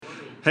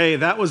Hey,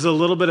 that was a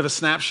little bit of a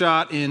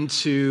snapshot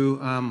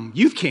into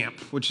youth camp,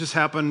 which just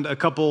happened a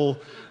couple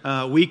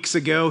weeks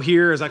ago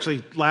here. It was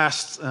actually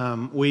last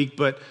week,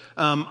 but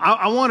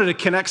I wanted to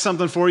connect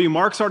something for you.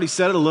 Mark's already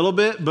said it a little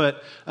bit,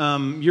 but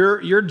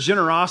your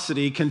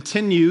generosity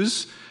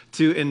continues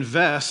to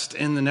invest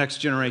in the next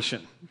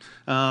generation.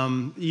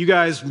 You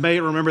guys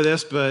may remember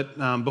this,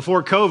 but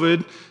before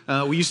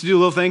COVID, we used to do a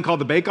little thing called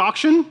the bake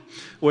auction,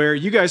 where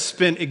you guys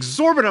spent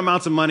exorbitant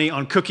amounts of money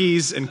on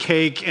cookies and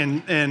cake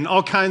and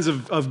all kinds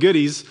of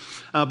goodies.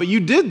 But you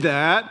did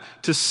that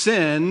to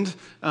send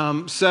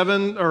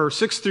 7th or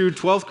 6th through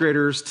 12th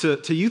graders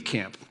to youth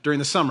camp during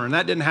the summer. And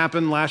that didn't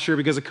happen last year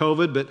because of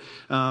COVID,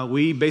 but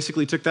we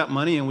basically took that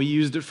money and we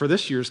used it for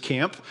this year's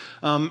camp.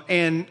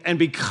 And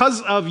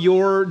because of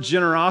your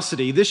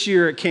generosity, this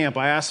year at camp,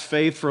 I asked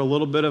Faith for a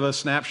little bit of a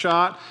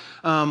snapshot.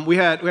 We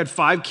had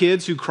 5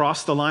 kids who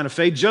crossed the line of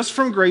faith just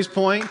from Grace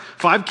Point.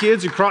 5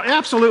 kids who crossed,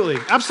 absolutely.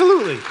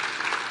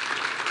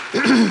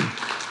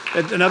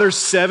 Another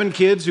 7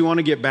 kids who want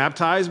to get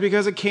baptized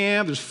because of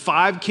camp. There's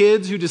 5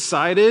 kids who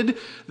decided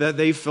that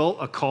they felt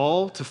a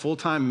call to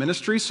full-time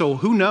ministry. So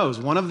who knows?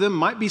 One of them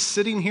might be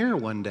sitting here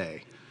one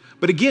day.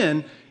 But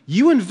again,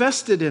 you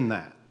invested in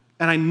that.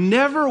 And I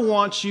never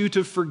want you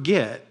to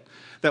forget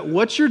that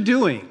what you're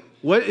doing,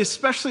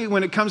 especially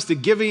when it comes to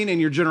giving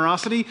and your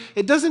generosity,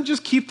 it doesn't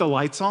just keep the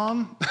lights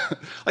on.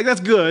 Like,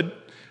 that's good.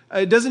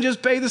 It doesn't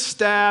just pay the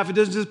staff. It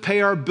doesn't just pay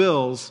our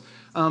bills.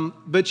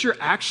 But you're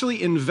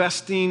actually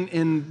investing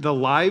in the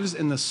lives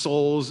and the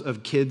souls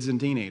of kids and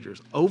teenagers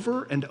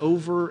over and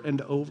over and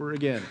over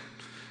again.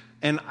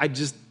 And I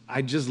just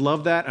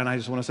love that, and I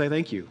just want to say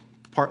thank you,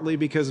 partly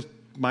because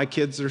my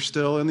kids are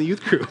still in the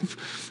youth group.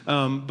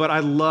 But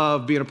I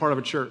love being a part of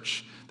a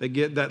church that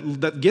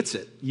gets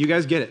it. You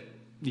guys get it.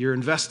 You're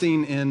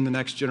investing in the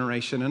next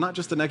generation, and not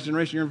just the next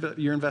generation,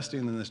 you're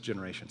investing in this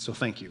generation. So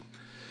thank you.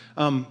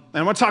 And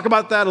I want to talk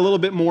about that a little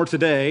bit more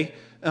today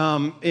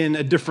in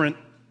a different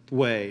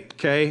way,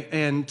 okay?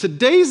 And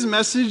today's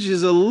message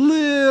is a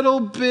little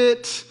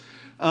bit,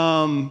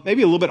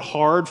 maybe a little bit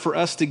hard for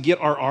us to get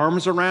our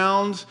arms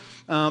around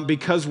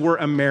because we're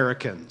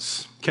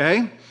Americans,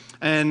 okay?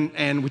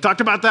 And we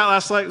talked about that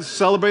last night,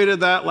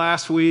 celebrated that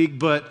last week,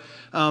 but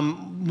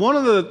one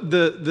of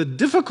the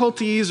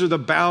difficulties or the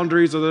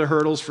boundaries or the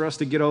hurdles for us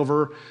to get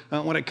over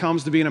when it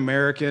comes to being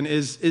American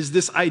is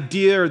this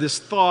idea or this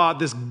thought,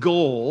 this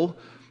goal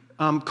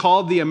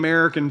called the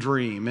American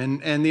dream.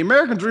 And the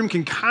American dream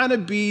can kind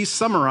of be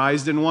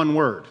summarized in one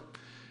word,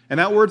 and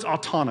that word's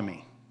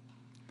autonomy.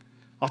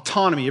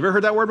 Autonomy. You ever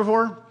heard that word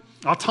before?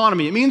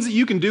 Autonomy. It means that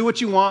you can do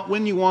what you want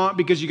when you want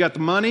because you got the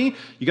money,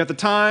 you got the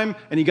time,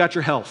 and you got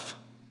your health.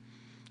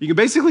 You can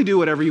basically do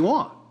whatever you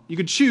want. You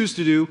could choose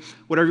to do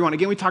whatever you want.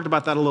 Again, we talked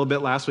about that a little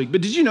bit last week.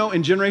 But did you know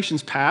in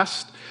generations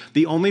past,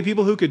 the only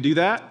people who could do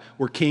that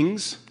were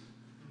kings?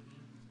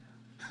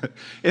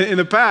 In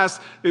the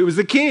past, it was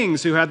the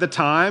kings who had the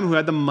time, who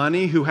had the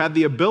money, who had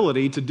the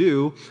ability to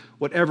do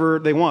whatever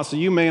they want. So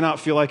you may not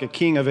feel like a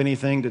king of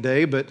anything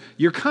today, but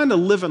you're kind of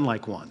living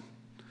like one.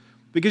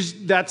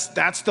 Because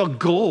that's the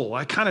goal.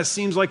 It kind of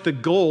seems like the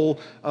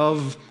goal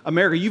of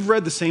America. You've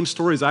read the same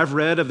stories I've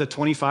read of the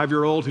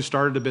 25-year-old who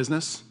started a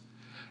business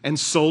and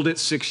sold it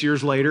 6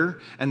 years later,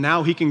 and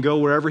now he can go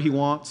wherever he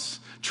wants,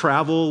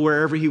 travel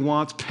wherever he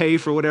wants, pay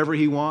for whatever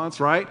he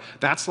wants, right?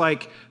 That's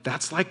like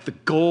the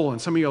goal.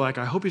 And some of you are like,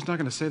 I hope he's not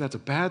going to say that's a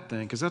bad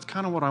thing, because that's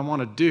kind of what I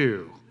want to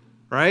do,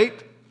 right?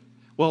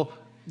 Well,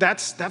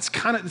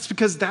 it's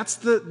because that's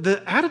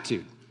the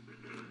attitude.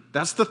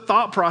 That's the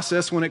thought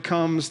process when it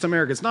comes to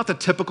America. It's not the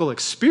typical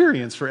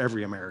experience for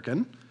every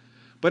American,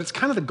 but it's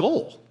kind of the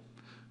goal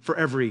for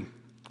every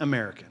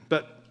American.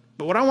 But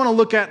what I want to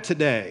look at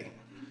today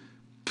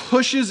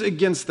pushes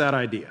against that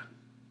idea.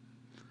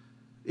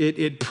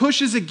 It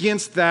pushes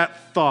against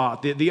that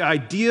thought. The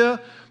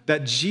idea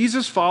that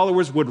Jesus'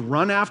 followers would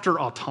run after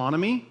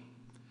autonomy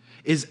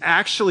is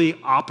actually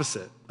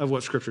opposite of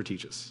what Scripture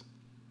teaches.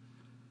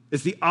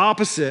 It's the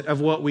opposite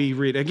of what we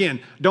read. Again,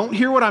 don't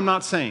hear what I'm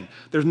not saying.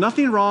 There's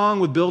nothing wrong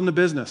with building a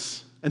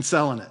business and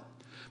selling it.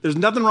 There's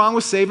nothing wrong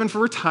with saving for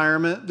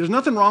retirement. There's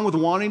nothing wrong with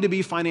wanting to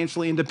be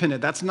financially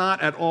independent. That's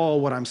not at all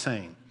what I'm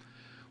saying.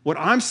 What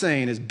I'm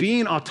saying is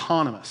being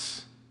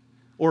autonomous,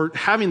 or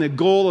having the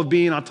goal of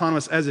being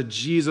autonomous as a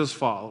Jesus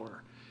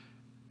follower,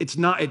 it's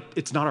not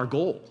our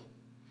goal.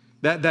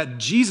 That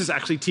Jesus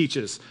actually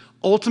teaches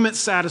ultimate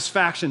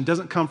satisfaction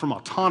doesn't come from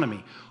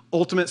autonomy.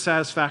 Ultimate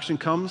satisfaction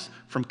comes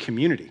from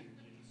community.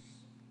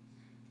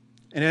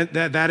 And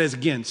that is,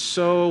 again,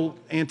 so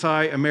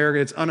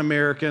anti-American, it's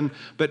un-American,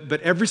 but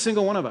every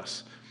single one of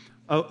us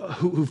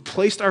who've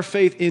placed our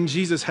faith in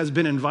Jesus has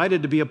been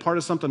invited to be a part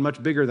of something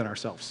much bigger than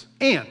ourselves.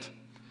 And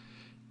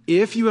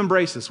if you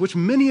embrace this, which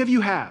many of you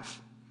have,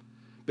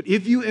 but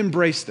if you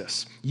embrace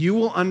this, you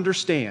will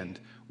understand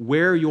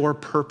where your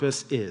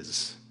purpose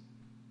is,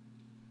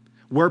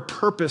 where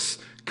purpose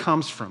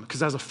comes from.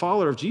 Because as a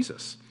follower of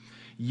Jesus,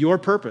 your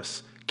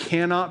purpose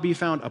cannot be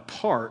found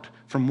apart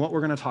from what we're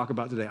going to talk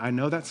about today. I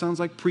know that sounds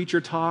like preacher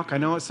talk. I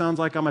know it sounds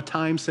like I'm a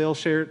time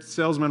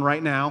salesman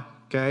right now,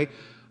 okay?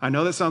 I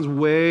know that sounds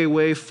way,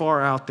 way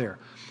far out there.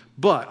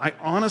 But I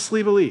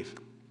honestly believe,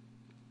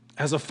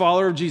 as a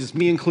follower of Jesus,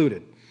 me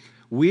included,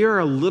 we are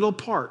a little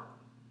part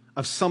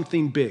of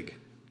something big.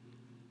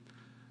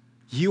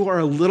 You are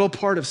a little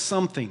part of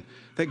something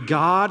that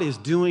God is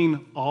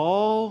doing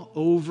all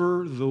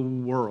over the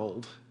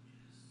world.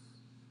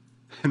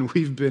 And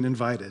we've been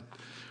invited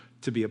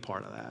to be a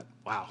part of that.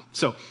 Wow.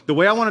 So the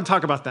way I want to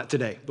talk about that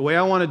today, the way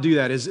I want to do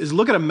that is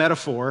look at a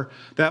metaphor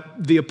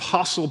that the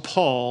Apostle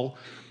Paul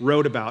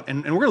wrote about.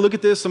 And we're going to look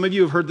at this. Some of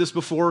you have heard this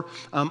before.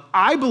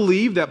 I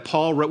believe that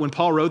when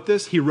Paul wrote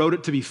this, he wrote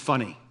it to be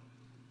funny.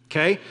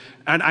 Okay?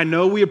 And I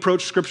know we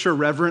approach Scripture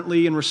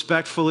reverently and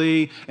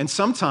respectfully, and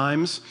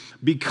sometimes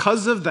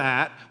because of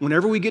that,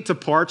 whenever we get to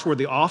parts where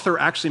the author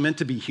actually meant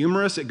to be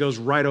humorous, it goes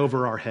right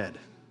over our head.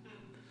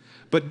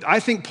 But I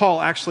think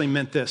Paul actually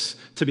meant this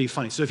to be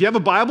funny. So if you have a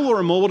Bible or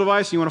a mobile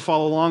device, you want to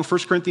follow along, 1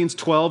 Corinthians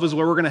 12 is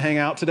where we're going to hang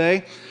out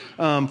today.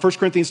 1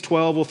 Corinthians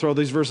 12, we'll throw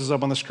these verses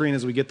up on the screen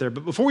as we get there.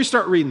 But before we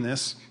start reading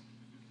this,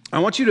 I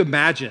want you to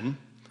imagine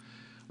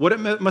what it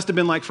must have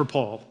been like for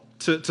Paul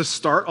to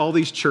start all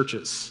these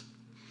churches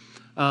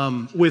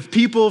with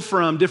people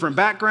from different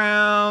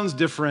backgrounds,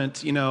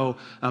 different,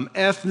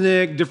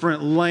 ethnic,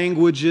 different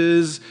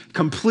languages,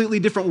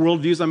 completely different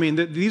worldviews. I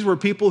mean, these were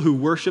people who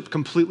worshiped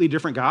completely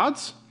different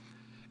gods.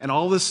 And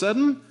all of a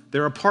sudden,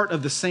 they're a part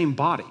of the same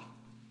body.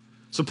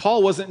 So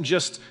Paul wasn't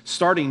just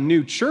starting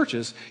new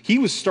churches. He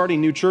was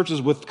starting new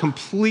churches with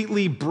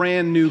completely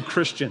brand new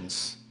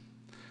Christians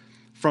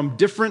from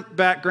different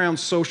backgrounds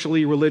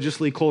socially,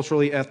 religiously,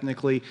 culturally,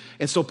 ethnically.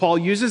 And so Paul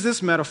uses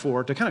this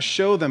metaphor to kind of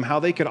show them how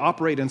they could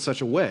operate in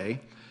such a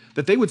way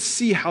that they would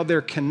see how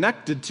they're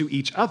connected to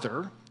each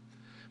other,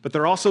 but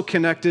they're also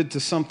connected to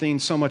something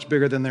so much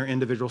bigger than their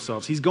individual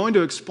selves. He's going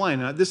to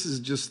explain, and this is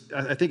just,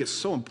 I think it's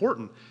so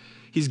important.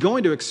 He's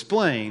going to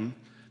explain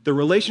the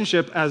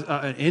relationship as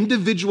an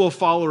individual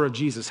follower of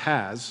Jesus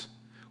has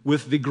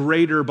with the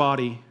greater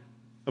body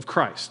of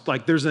Christ.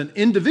 Like there's an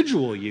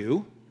individual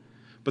you,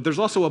 but there's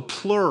also a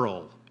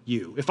plural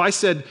you. If I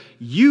said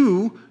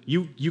you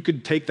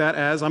could take that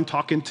as I'm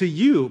talking to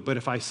you, but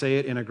if I say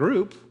it in a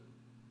group,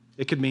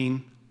 it could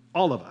mean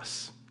all of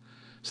us.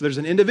 So there's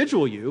an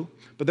individual you,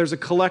 but there's a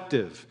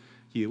collective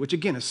you, which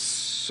again is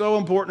so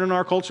important in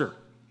our culture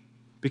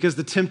because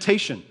the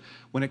temptation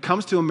when it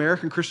comes to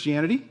American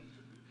Christianity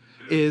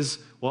is,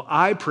 well,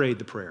 I prayed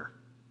the prayer.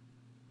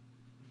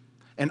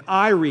 And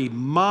I read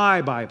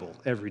my Bible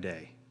every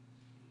day.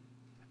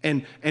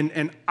 And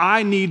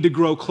I need to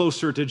grow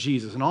closer to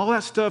Jesus. And all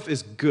that stuff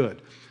is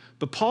good.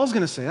 But Paul's going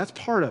to say that's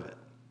part of it.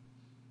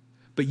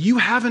 But you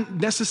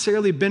haven't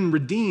necessarily been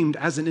redeemed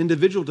as an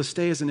individual to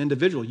stay as an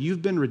individual.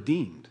 You've been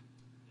redeemed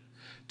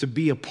to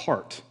be a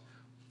part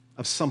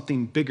of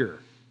something bigger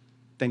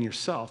than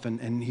yourself.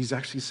 And he's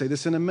actually say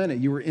this in a minute.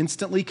 You were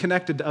instantly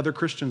connected to other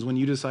Christians when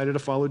you decided to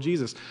follow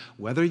Jesus,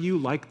 whether you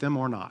like them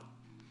or not.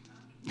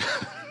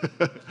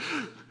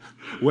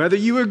 Whether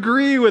you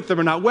agree with them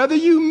or not, whether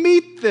you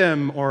meet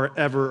them or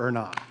ever or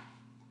not.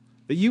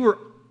 That you were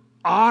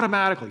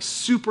automatically,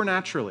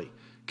 supernaturally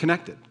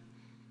connected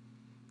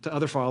to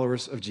other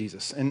followers of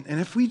Jesus. And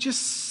if we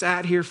just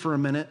sat here for a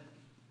minute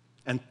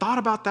and thought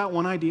about that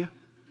one idea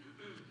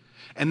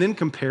and then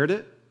compared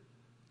it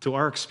to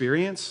our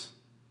experience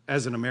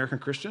as an American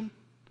Christian,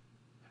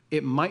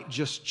 it might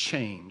just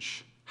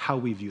change how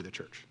we view the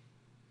church.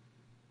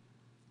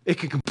 It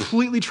can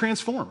completely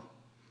transform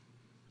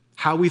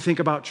how we think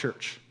about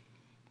church.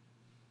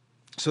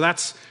 So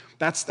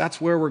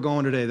that's where we're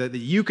going today, that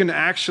you can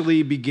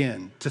actually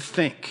begin to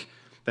think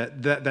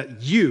that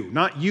you,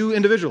 not you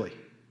individually,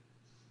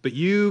 but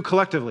you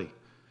collectively,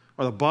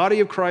 are the body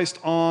of Christ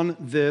on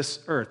this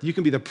earth. You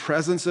can be the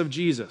presence of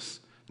Jesus,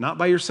 not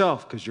by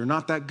yourself, because you're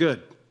not that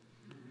good.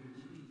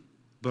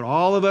 But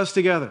all of us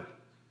together,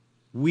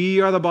 we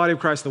are the body of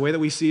Christ. The way that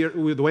we see it,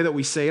 the way that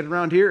we say it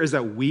around here is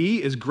that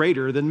we is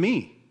greater than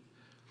me.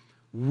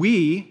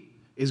 We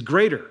is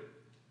greater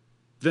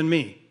than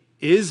me.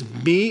 Is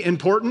me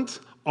important?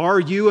 Are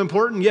you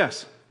important?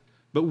 Yes.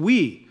 But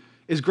we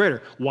is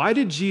greater. Why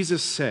did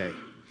Jesus say,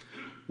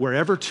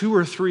 wherever 2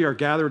 or 3 are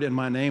gathered in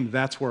my name,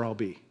 that's where I'll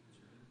be?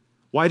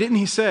 Why didn't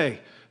he say,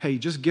 hey,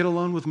 just get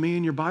alone with me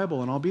and your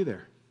Bible and I'll be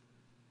there?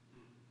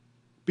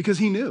 Because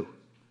he knew.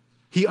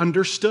 He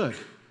understood.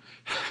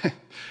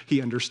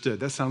 He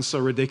understood. That sounds so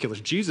ridiculous.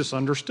 Jesus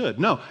understood.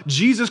 No,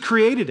 Jesus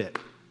created it.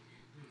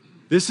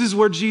 This is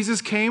where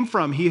Jesus came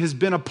from. He has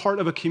been a part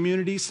of a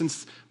community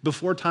since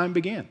before time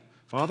began.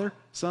 Father,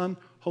 Son,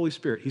 Holy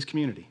Spirit. He's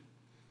community.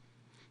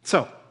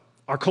 So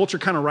our culture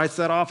kind of writes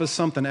that off as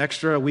something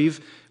extra. We've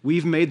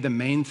made the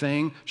main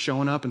thing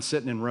showing up and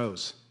sitting in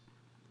rows.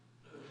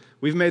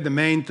 We've made the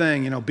main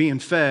thing, being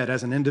fed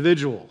as an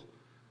individual.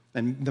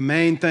 And the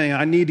main thing,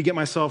 I need to get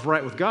myself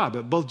right with God.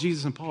 But both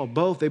Jesus and Paul,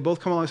 they both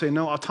come along and say,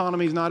 no,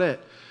 autonomy is not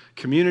it.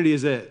 Community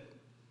is it.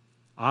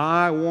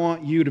 I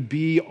want you to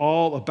be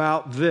all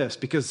about this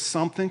because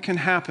something can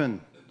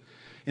happen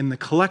in the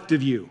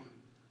collective you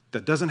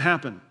that doesn't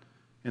happen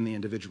in the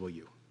individual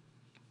you.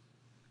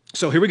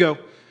 So here we go.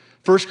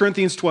 1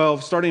 Corinthians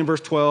 12, starting in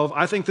verse 12.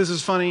 I think this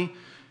is funny.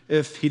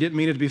 If he didn't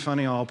mean it to be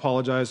funny, I'll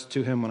apologize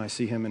to him when I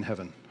see him in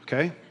heaven,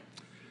 okay?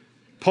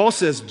 Paul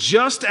says,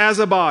 just as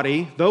a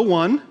body, though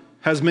one,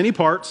 has many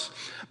parts,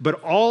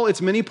 but all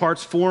its many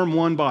parts form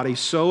one body,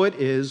 so it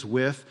is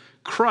with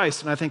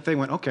Christ. And I think they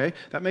went, okay,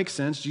 that makes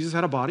sense. Jesus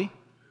had a body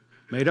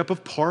made up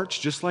of parts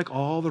just like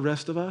all the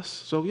rest of us.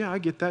 So yeah, I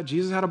get that.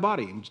 Jesus had a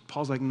body. And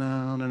Paul's like,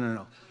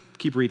 no.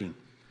 Keep reading.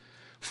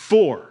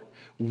 For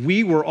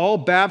we were all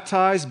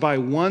baptized by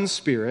one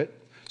Spirit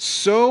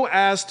so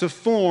as to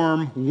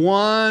form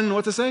one,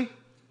 what's it say?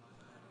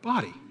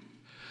 Body.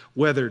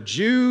 Whether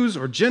Jews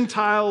or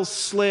Gentiles,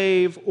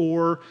 slave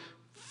or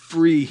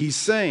free. He's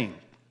saying,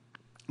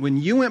 when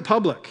you went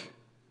public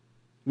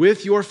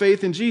with your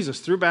faith in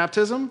Jesus through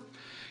baptism,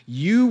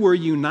 you were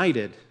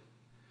united.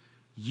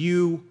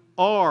 You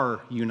are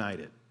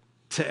united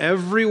to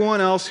everyone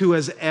else who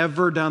has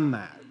ever done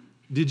that.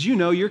 Did you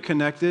know you're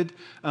connected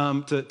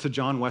to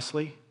John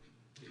Wesley?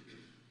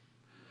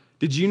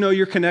 Did you know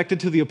you're connected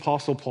to the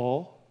Apostle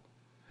Paul?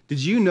 Did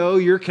you know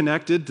you're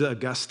connected to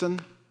Augustine?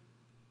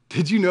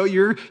 Did you know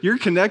you're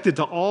connected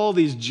to all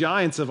these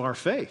giants of our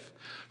faith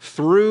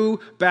through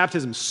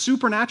baptism,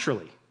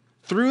 supernaturally,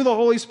 through the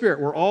Holy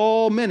Spirit? We're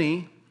all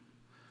many,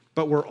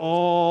 but we're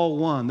all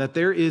one. That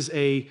there is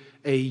a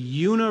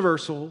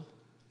universal,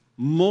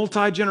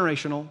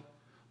 multi-generational,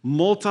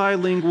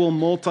 multilingual,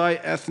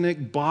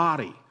 multi-ethnic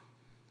body.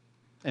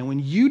 And when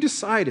you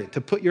decided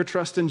to put your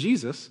trust in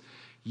Jesus,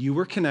 you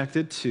were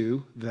connected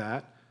to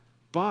that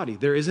body.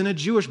 There isn't a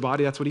Jewish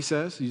body, that's what he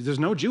says. There's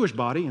no Jewish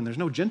body and there's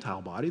no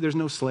Gentile body. There's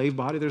no slave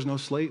body, there's no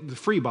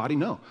free body.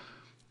 No.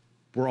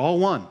 We're all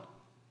one.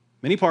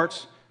 Many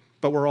parts,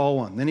 but we're all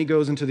one. Then he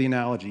goes into the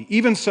analogy.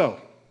 Even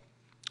so,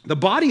 the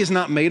body is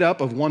not made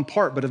up of one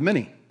part, but of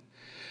many.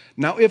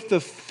 Now, if the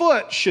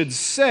foot should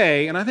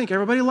say, and I think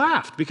everybody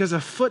laughed because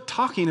a foot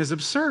talking is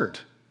absurd,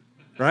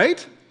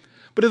 right?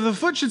 But if the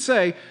foot should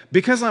say,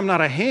 because I'm not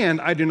a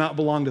hand, I do not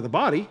belong to the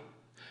body,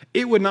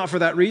 it would not for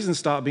that reason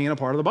stop being a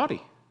part of the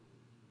body.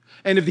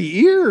 And if the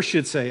ear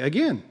should say,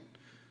 again,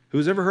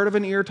 who's ever heard of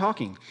an ear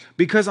talking?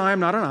 Because I am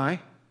not an eye,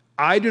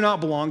 I do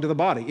not belong to the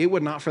body. It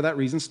would not for that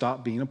reason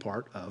stop being a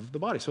part of the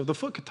body. So if the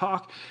foot could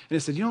talk and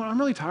it said, you know what, I'm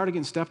really tired of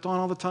getting stepped on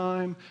all the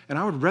time, and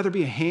I would rather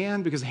be a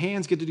hand because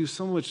hands get to do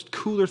so much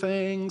cooler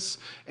things,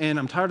 and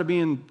I'm tired of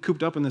being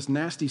cooped up in this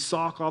nasty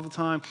sock all the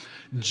time.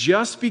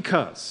 Just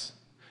because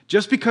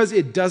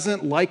it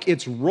doesn't like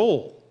its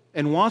role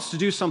and wants to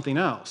do something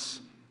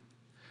else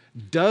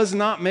does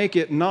not make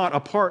it not a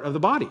part of the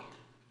body.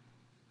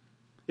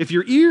 If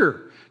your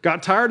ear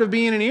got tired of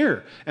being an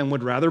ear and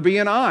would rather be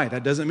an eye,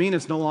 that doesn't mean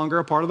it's no longer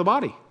a part of the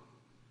body.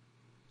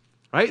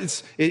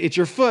 Right? It's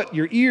your foot,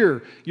 your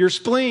ear, your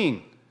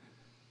spleen.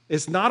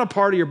 It's not a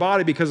part of your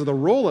body because of the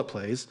role it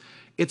plays.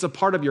 It's a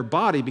part of your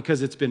body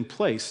because it's been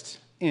placed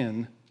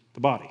in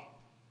the body.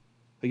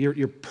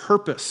 Your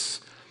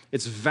purpose,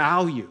 its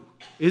value,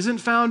 isn't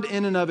found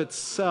in and of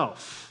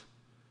itself.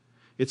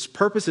 Its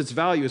purpose, its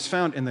value is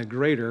found in the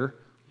greater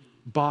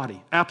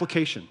body.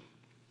 Application.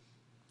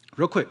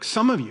 Real quick,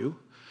 some of you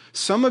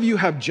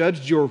have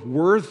judged your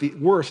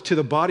worth to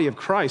the body of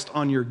Christ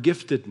on your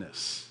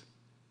giftedness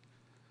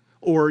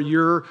or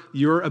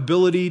your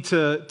ability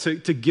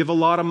to give a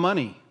lot of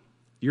money,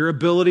 your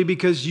ability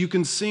because you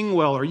can sing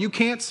well or you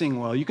can't sing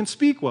well, you can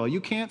speak well,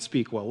 you can't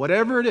speak well,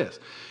 whatever it is.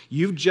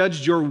 You've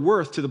judged your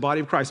worth to the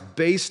body of Christ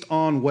based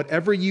on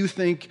whatever you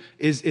think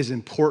is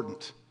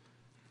important,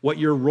 what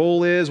your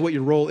role is, what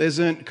your role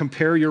isn't,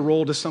 compare your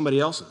role to somebody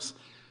else's.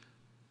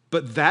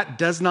 But that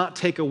does not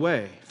take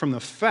away from the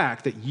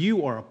fact that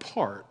you are a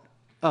part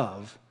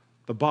of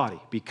the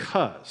body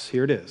because,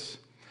 here it is,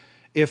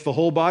 if the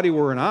whole body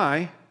were an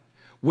eye,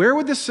 where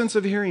would the sense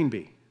of hearing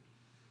be?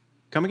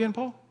 Come again,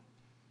 Paul?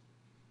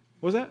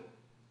 What was that?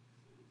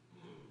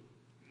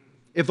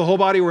 If the whole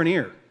body were an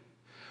ear,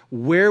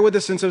 where would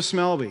the sense of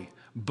smell be?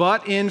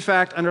 But in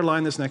fact,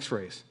 underline this next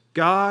phrase,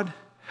 God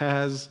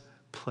has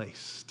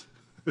placed.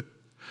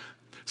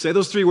 Say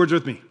those three words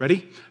with me.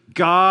 Ready?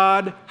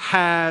 God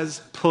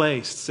has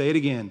placed. Say it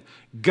again.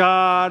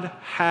 God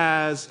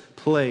has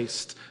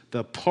placed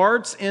the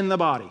parts in the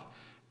body,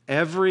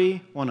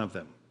 every one of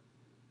them.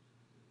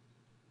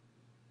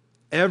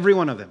 Every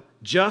one of them,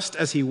 just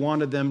as he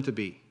wanted them to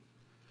be.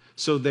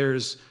 So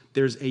there's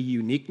a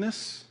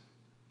uniqueness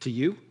to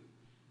you.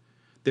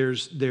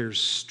 There's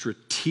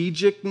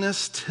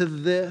strategicness to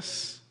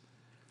this.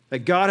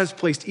 That God has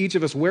placed each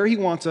of us where he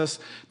wants us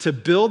to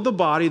build the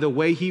body the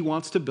way he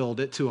wants to build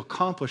it to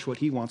accomplish what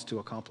he wants to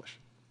accomplish.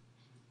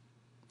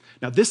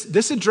 Now,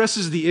 this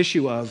addresses the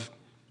issue of,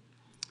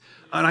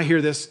 and I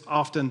hear this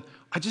often,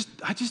 I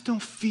just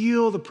don't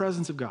feel the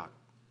presence of God.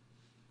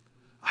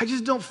 I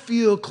just don't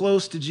feel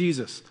close to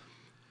Jesus.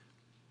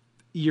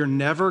 You're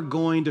never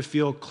going to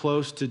feel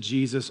close to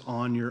Jesus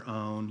on your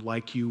own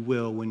like you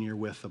will when you're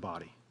with the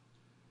body.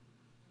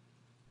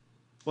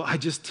 Well,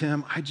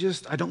 Tim,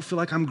 I don't feel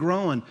like I'm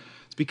growing.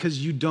 It's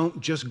because you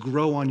don't just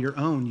grow on your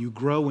own. You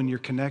grow when you're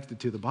connected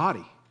to the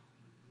body.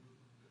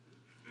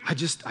 I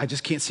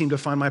just can't seem to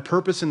find my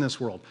purpose in this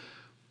world.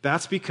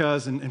 That's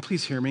because, and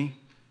please hear me,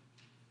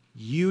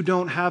 You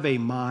don't have a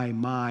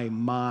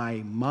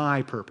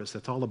my purpose.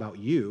 That's all about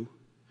you.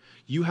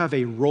 You have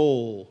a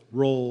role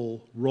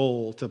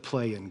to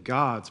play in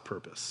God's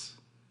purpose.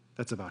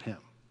 That's about him.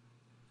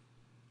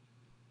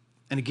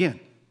 And again,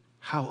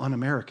 how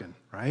un-American,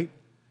 right?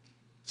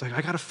 It's like,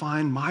 I got to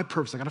find my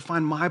purpose. I got to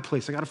find my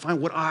place. I got to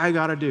find what I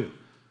got to do.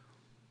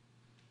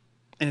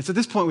 And it's at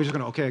this point we're just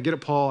going to, okay, I get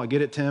it, Paul. I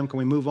get it, Tim. Can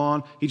we move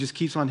on? He just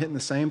keeps on hitting the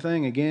same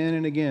thing again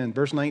and again.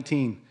 Verse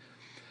 19.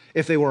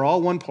 If they were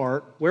all one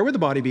part, where would the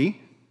body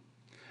be?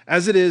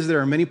 As it is, there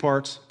are many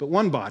parts, but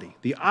one body.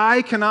 The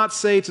eye cannot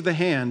say to the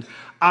hand,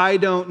 I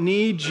don't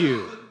need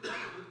you.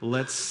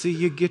 Let's see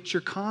you get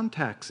your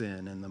contacts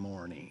in the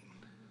morning.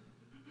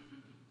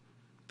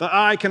 The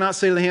eye cannot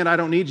say to the hand, I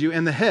don't need you.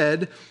 And the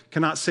head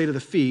cannot say to the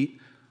feet,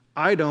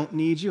 I don't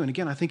need you. And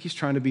again, I think he's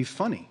trying to be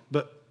funny.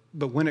 But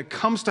when it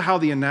comes to how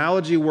the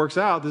analogy works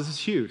out, this is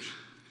huge.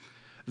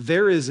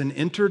 There is an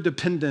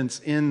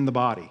interdependence in the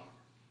body.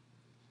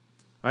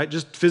 Right?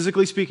 Just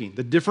physically speaking,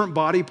 the different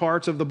body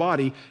parts of the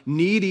body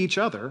need each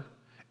other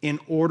in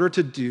order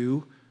to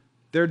do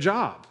their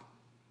job.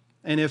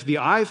 And if the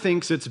eye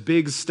thinks it's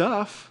big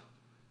stuff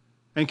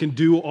and can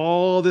do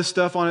all this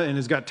stuff on it and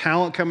has got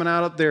talent coming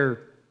out of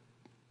their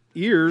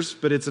ears,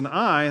 but it's an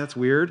eye, that's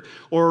weird.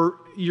 Or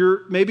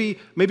you're maybe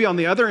on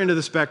the other end of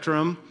the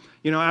spectrum,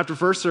 after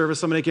first service,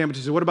 somebody came up to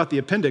you and said, what about the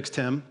appendix,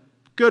 Tim?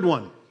 Good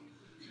one.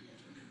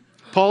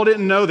 Paul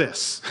didn't know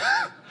this,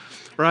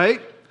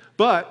 right?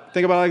 But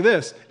think about it like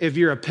this. If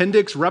your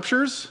appendix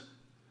ruptures,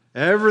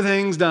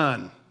 everything's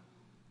done,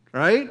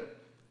 right?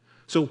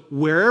 So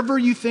wherever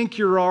you think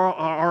you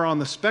are on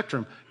the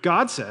spectrum,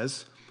 God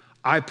says,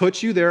 I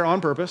put you there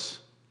on purpose,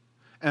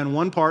 and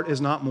one part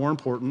is not more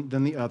important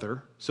than the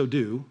other, so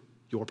do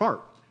your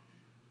part.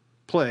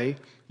 Play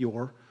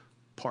your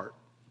part.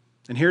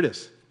 And here it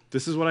is.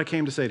 This is what I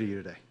came to say to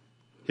you today.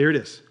 Here it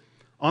is.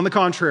 On the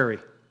contrary,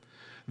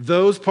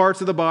 those parts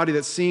of the body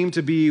that seem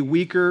to be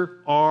weaker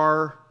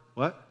are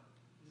what?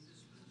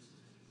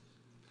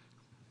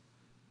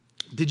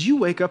 Did you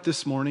wake up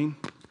this morning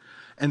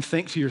and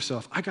think to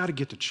yourself, I got to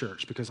get to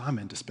church because I'm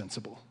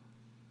indispensable?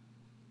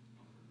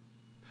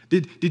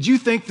 Did you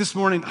think this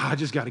morning, I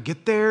just got to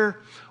get there?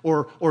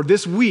 Or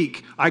this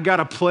week, I got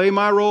to play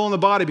my role in the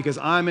body because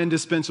I'm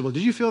indispensable?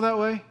 Did you feel that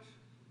way?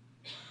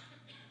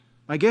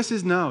 My guess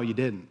is no, you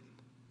didn't.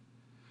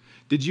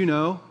 Did you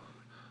know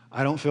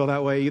I don't feel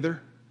that way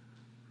either?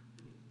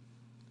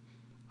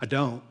 I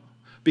don't,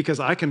 because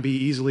I can be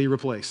easily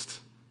replaced.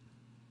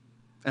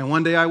 And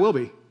one day I will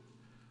be.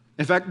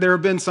 In fact, there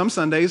have been some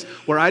Sundays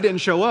where I didn't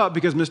show up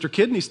because Mr.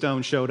 Kidney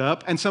Stone showed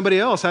up and somebody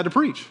else had to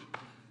preach.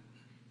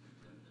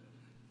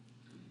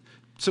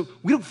 So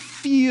we don't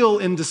feel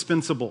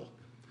indispensable.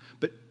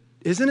 But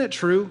isn't it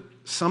true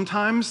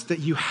sometimes that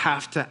you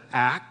have to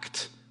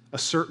act a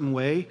certain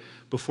way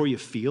before you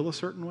feel a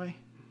certain way?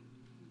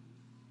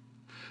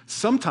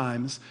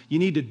 Sometimes you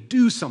need to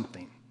do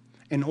something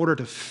in order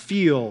to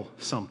feel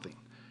something.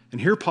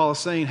 And here Paul is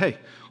saying, hey,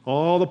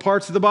 all the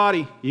parts of the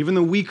body, even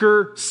the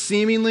weaker,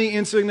 seemingly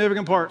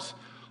insignificant parts,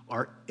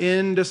 are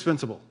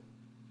indispensable.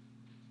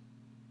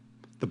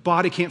 The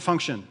body can't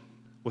function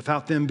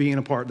without them being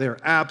a part. They are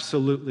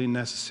absolutely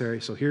necessary.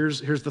 So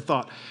here's the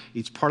thought.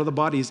 Each part of the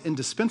body is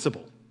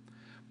indispensable,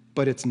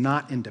 but it's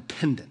not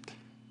independent.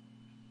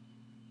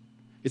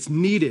 It's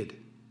needed,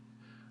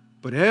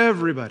 but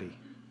everybody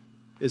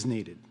is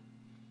needed.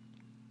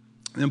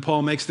 And then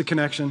Paul makes the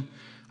connection.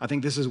 I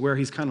think this is where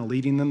he's kind of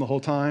leading them the whole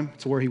time.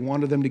 It's where he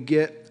wanted them to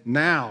get.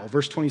 Now,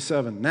 verse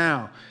 27,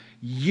 now,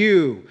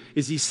 you.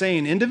 Is he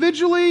saying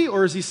individually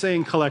or is he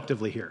saying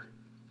collectively here?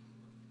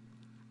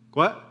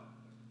 What?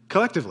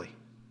 Collectively.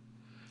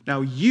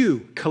 Now,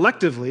 you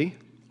collectively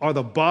are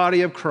the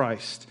body of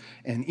Christ,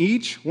 and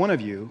each one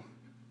of you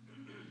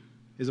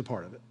is a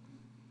part of it.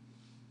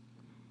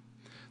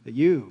 That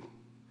you,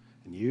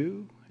 and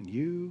you, and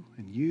you,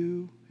 and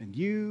you, and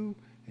you,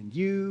 and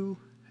you,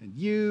 and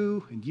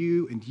you, and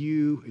you, and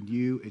you, and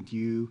you, and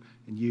you,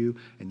 and you,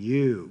 and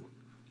you,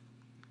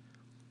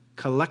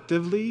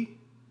 collectively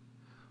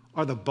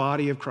are the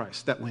body of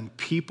Christ. That when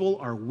people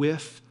are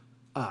with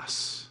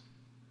us,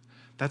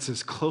 that's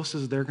as close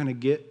as they're going to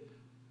get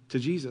to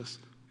Jesus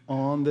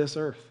on this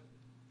earth.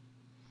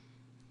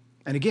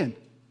 And again,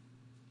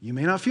 you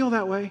may not feel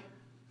that way.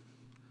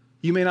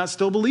 You may not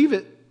still believe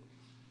it.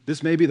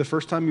 This may be the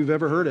first time you've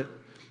ever heard it.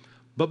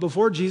 But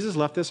before Jesus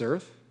left this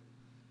earth,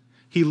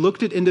 he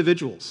looked at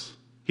individuals.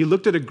 He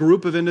looked at a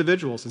group of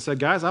individuals and said,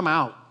 guys, I'm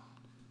out.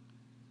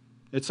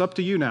 It's up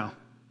to you now.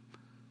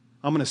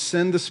 I'm going to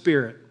send the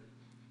Spirit.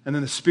 And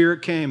then the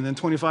Spirit came. And then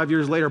 25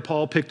 years later,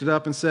 Paul picked it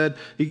up and said,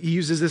 he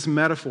uses this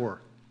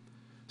metaphor.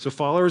 So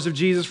followers of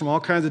Jesus from all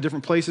kinds of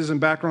different places and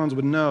backgrounds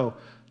would know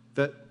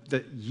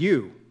that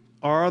you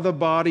are the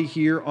body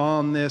here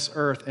on this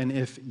earth. And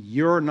if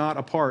you're not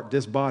a part,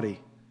 this body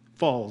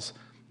falls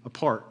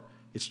apart.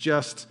 It's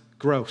just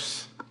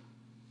gross.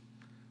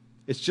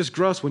 It's just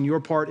gross when your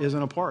part isn't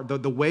a part.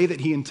 The way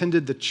that he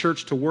intended the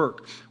church to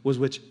work was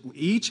which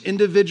each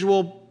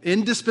individual,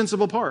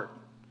 indispensable part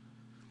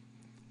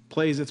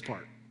plays its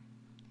part.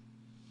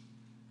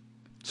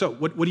 So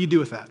what do you do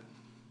with that?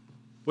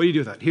 What do you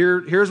do with that?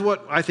 Here's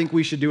what I think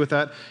we should do with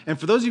that. And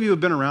for those of you who have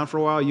been around for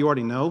a while, you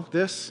already know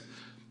this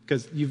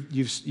because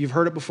you've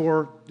heard it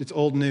before. It's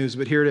old news,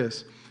 but here it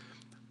is.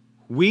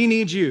 We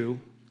need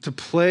you to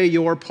play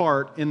your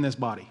part in this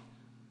body.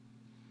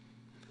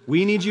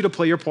 We need you to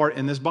play your part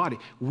in this body.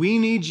 We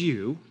need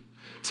you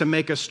to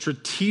make a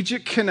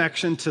strategic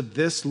connection to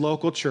this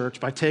local church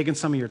by taking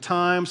some of your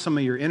time, some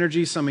of your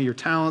energy, some of your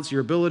talents,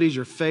 your abilities,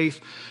 your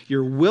faith,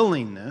 your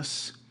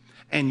willingness,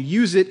 and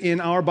use it in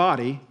our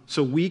body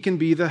so we can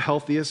be the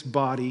healthiest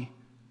body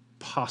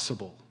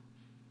possible.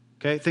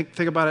 Okay? Think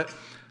about it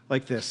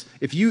like this.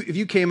 If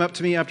you came up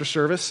to me after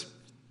service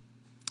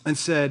and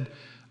said,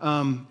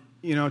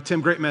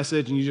 Tim, great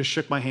message, and you just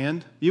shook my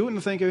hand, you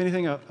wouldn't think of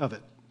anything of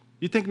it.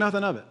 You'd think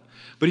nothing of it.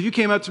 But if you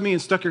came up to me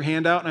and stuck your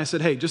hand out and I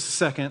said, hey, just a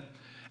second,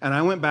 and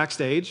I went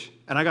backstage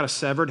and I got a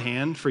severed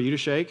hand for you to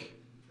shake,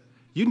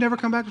 you'd never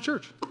come back to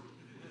church.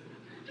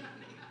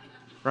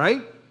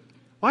 Right?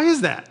 Why is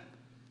that?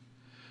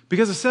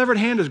 Because a severed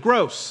hand is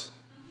gross.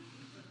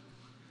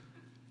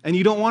 And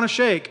you don't want to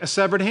shake a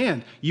severed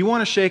hand. You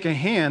want to shake a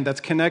hand that's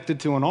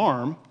connected to an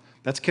arm,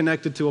 that's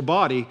connected to a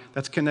body,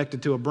 that's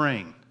connected to a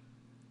brain.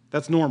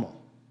 That's normal.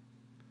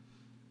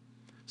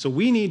 So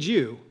we need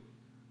you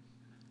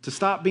to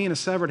stop being a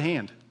severed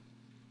hand.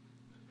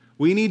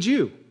 We need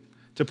you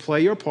to play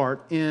your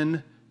part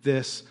in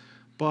this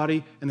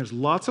body. And there's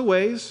lots of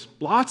ways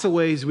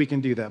we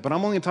can do that. But I'm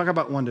only going to talk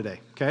about one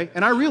today, okay?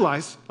 And I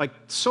realize, like,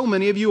 so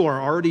many of you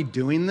are already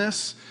doing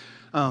this.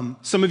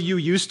 Some of you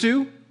used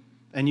to,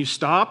 and you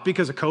stopped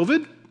because of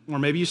COVID, or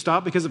maybe you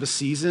stopped because of a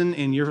season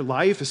in your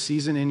life, a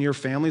season in your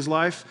family's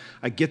life.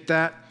 I get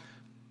that.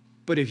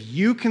 But if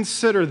you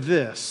consider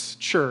this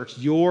church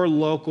your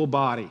local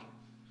body,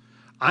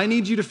 I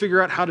need you to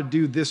figure out how to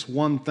do this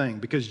one thing,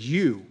 because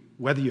you,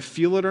 whether you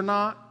feel it or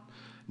not,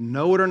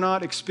 know it or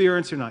not,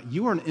 experience it or not,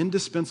 you are an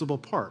indispensable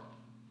part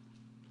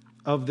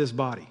of this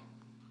body.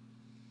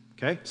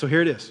 Okay? So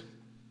here it is.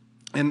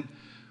 And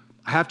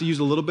I have to use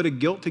a little bit of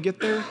guilt to get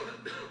there,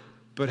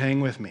 but hang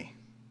with me,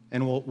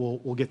 and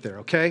we'll get there,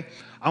 okay?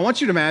 I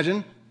want you to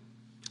imagine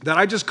that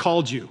I just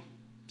called you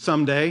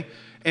someday,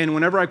 and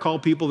whenever I call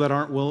people that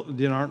aren't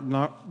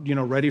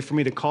ready for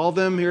me to call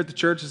them here at the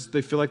church,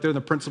 they feel like they're the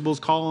principal's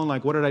calling,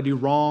 like, what did I do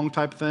wrong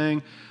type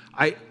thing.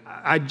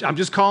 I'm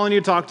just calling you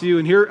to talk to you,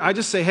 and here I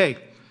just say, hey,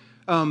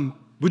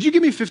 would you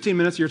give me 15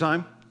 minutes of your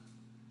time?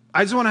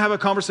 I just want to have a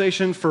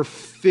conversation for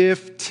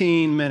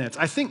 15 minutes.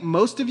 I think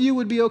most of you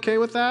would be okay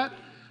with that.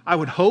 I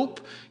would hope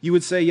you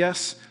would say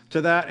yes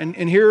to that.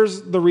 And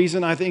here's the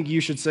reason I think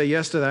you should say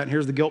yes to that, and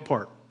here's the guilt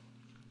part.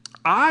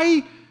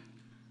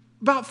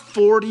 About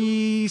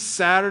 40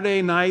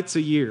 Saturday nights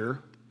a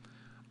year,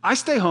 I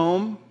stay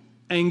home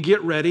and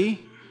get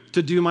ready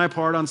to do my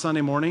part on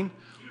Sunday morning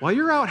while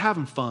you're out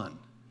having fun.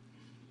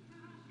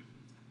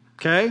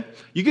 Okay?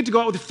 You get to go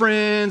out with your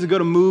friends and go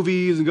to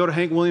movies and go to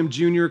Hank Williams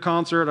Jr.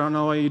 concert. I don't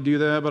know why you do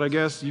that, but I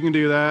guess you can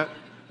do that.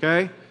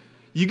 Okay?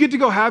 You get to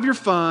go have your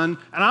fun,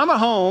 and I'm at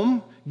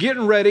home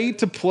getting ready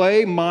to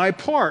play my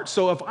part.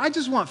 So if I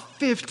just want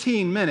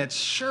 15 minutes,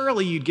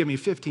 surely you'd give me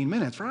 15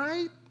 minutes,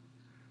 right?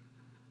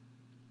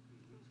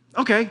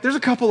 Okay, there's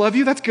a couple of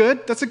you. That's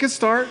good. That's a good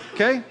start,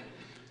 okay?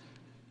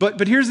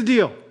 But here's the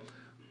deal.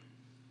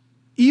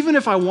 Even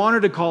if I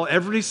wanted to call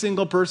every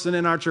single person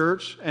in our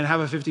church and have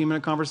a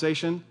 15-minute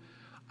conversation,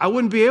 I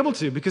wouldn't be able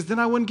to, because then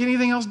I wouldn't get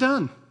anything else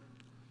done.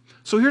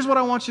 So here's what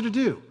I want you to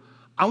do.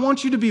 I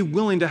want you to be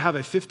willing to have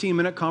a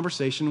 15-minute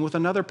conversation with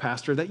another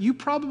pastor that you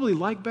probably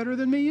like better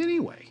than me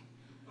anyway.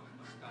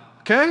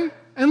 Okay?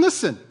 And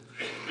listen,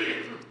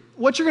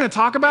 what you're going to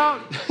talk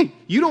about,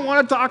 you don't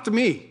want to talk to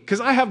me,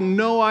 because I have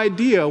no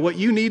idea what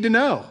you need to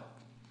know.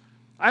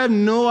 I have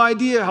no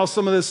idea how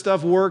some of this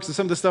stuff works and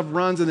some of this stuff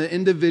runs in the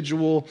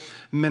individual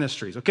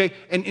ministries, okay?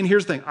 And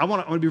here's the thing. I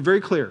want to be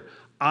very clear.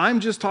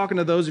 I'm just talking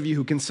to those of you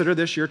who consider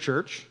this your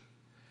church,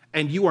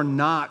 and you are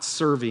not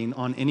serving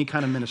on any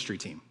kind of ministry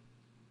team.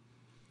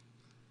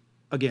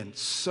 Again,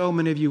 so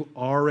many of you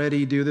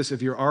already do this.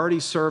 If you're already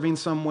serving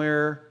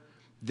somewhere,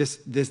 this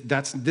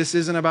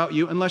isn't about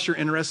you, unless you're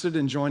interested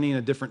in joining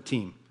a different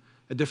team,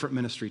 a different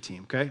ministry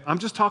team, okay? I'm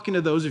just talking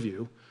to those of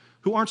you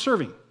who aren't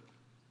serving.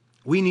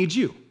 We need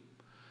you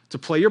to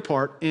play your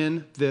part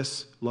in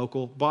this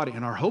local body.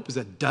 And our hope is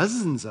that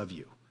dozens of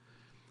you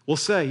will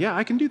say, yeah,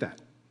 I can do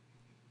that.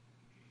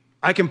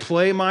 I can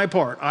play my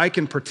part. I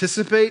can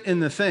participate in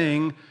the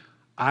thing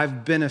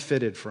I've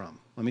benefited from.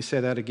 Let me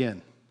say that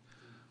again.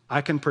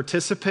 I can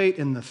participate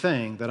in the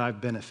thing that I've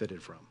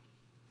benefited from.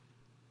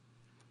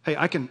 Hey,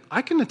 I can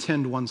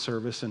attend one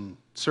service and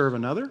serve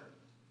another.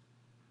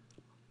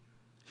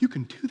 You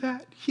can do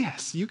that?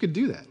 Yes, you could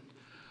do that.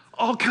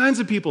 All kinds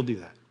of people do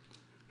that.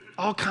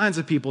 All kinds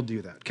of people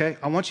do that, okay?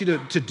 I want you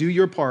to do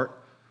your part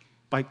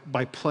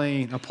by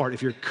playing a part.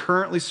 If you're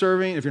currently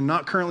serving, if you're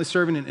not currently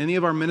serving in any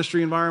of our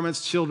ministry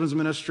environments, children's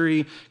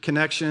ministry,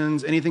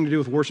 connections, anything to do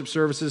with worship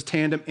services,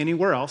 tandem,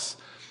 anywhere else,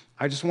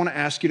 I just want to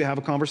ask you to have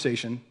a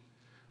conversation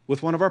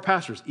with one of our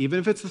pastors, even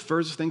if it's the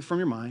furthest thing from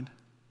your mind,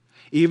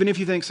 even if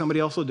you think somebody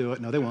else will do it.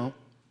 No, they won't.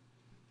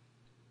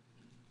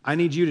 I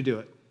need you to do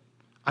it.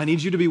 I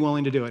need you to be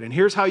willing to do it. And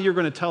here's how you're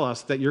going to tell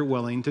us that you're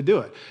willing to do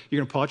it. You're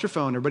going to pull out your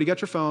phone. Everybody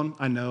got your phone.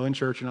 I know in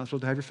church you're not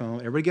supposed to have your phone.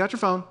 Everybody got your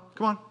phone.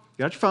 Come on,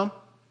 you got your phone.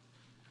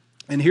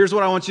 And here's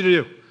what I want you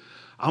to do.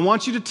 I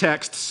want you to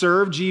text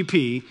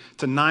ServeGP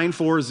to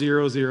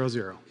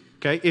 94000.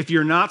 Okay? If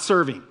you're not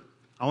serving,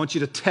 I want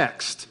you to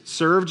text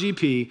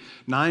ServeGP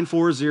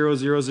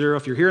 94000.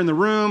 If you're here in the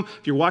room,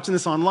 if you're watching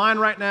this online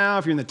right now,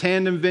 if you're in the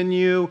Tandem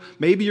venue,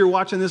 maybe you're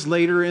watching this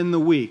later in the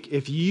week.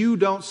 If you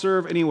don't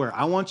serve anywhere,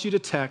 I want you to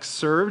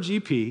text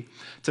ServeGP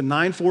to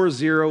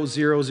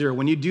 94000.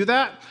 When you do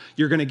that,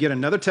 you're going to get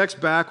another text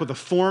back with a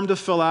form to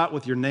fill out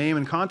with your name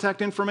and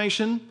contact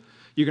information.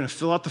 You're going to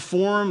fill out the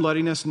form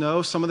letting us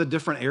know some of the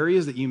different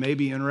areas that you may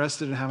be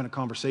interested in having a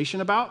conversation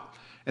about.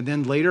 And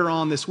then later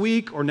on this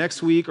week or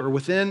next week or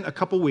within a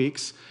couple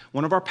weeks,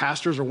 one of our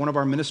pastors or one of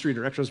our ministry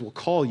directors will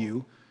call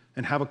you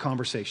and have a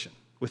conversation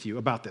with you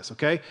about this,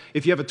 okay?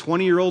 If you have a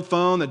 20-year-old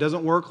phone that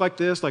doesn't work like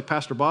this, like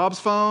Pastor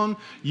Bob's phone,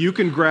 you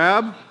can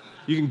grab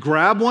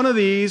one of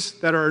these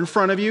that are in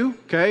front of you,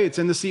 okay? It's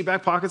in the seat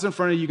back pockets in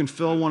front of you. You can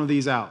fill one of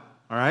these out,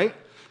 all right?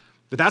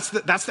 But that's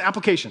the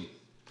application.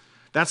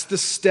 That's the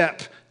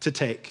step to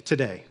take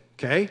today,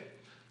 okay?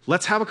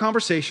 Let's have a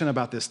conversation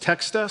about this.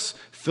 Text us,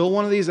 fill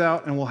one of these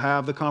out, and we'll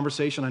have the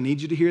conversation. I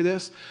need you to hear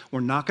this. We're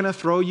not going to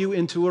throw you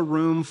into a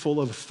room full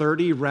of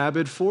 30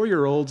 rabid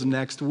 4-year-olds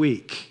next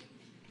week,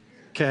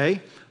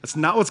 okay? That's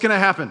not what's going to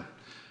happen.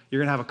 You're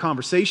going to have a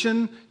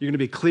conversation. You're going to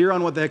be clear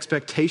on what the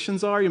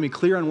expectations are. You're going to be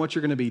clear on what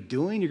you're going to be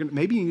doing.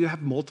 Maybe you need to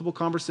have multiple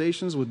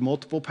conversations with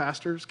multiple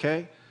pastors,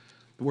 okay?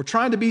 But we're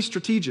trying to be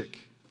strategic.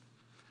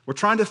 We're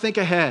trying to think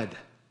ahead.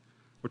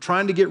 We're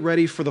trying to get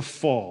ready for the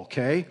fall,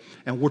 okay?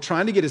 And we're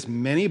trying to get as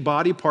many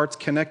body parts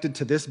connected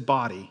to this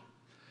body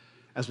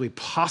as we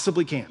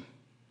possibly can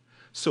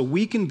so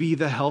we can be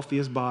the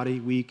healthiest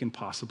body we can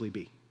possibly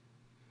be.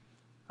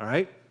 All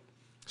right?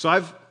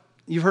 So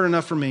you've heard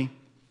enough from me.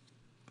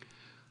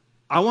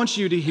 I want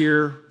you to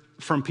hear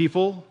from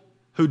people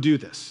who do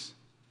this.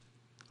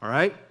 All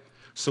right?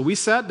 So we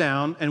sat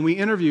down and we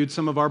interviewed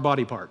some of our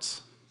body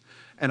parts.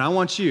 And I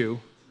want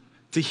you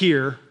to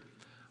hear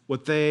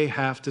what they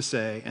have to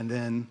say, and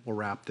then we'll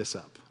wrap this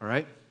up, all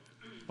right?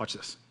 Watch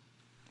this.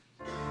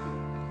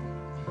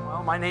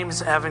 Well, my name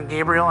is Evan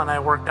Gabriel, and I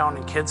work down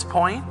in Kids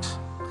Point,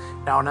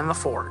 down in the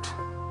Fort.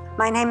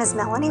 My name is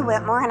Melanie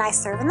Whitmore, and I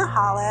serve in the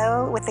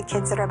Hollow with the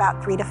kids that are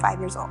about 3 to 5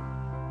 years old.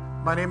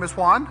 My name is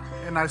Juan,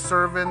 and I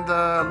serve in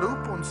the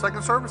Loop on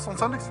second service on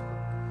Sundays.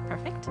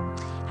 Perfect.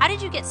 How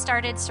did you get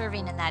started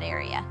serving in that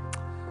area?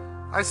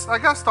 I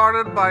got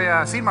started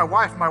by seeing my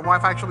wife. My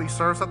wife actually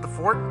serves at the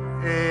Fort,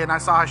 and I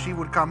saw how she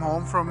would come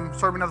home from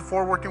serving at the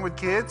Fort working with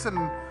kids, and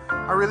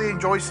I really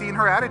enjoy seeing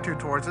her attitude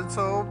towards it,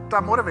 so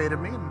that motivated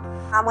me.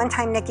 One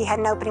time Nikki had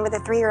an opening with the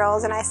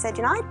 3-year-olds, and I said,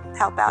 I'd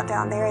help out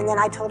down there, and then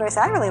I told her,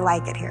 I really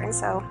like it here, and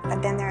so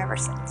I've been there ever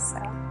since.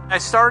 So. I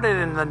started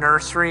in the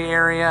nursery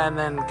area, and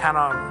then kind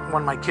of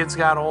when my kids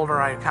got older,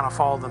 I kind of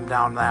followed them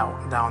down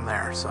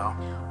there. So,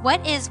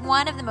 what is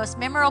one of the most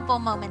memorable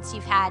moments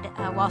you've had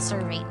while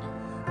serving?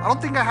 I don't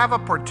think I have a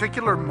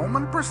particular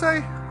moment per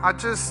se.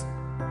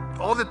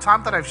 All the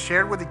time that I've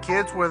shared with the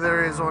kids,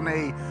 whether it's on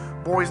a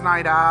boys'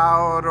 night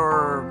out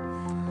or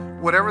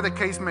whatever the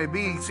case may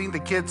be, seeing the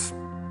kids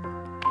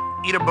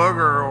eat a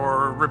booger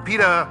or repeat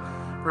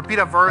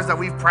a verse that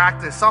we've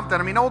practiced, something.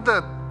 I mean,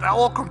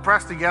 all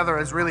compressed together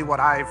is really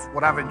what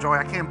I've enjoyed.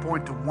 I can't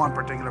point to one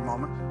particular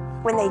moment.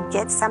 When they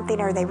get something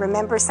or they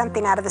remember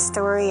something out of a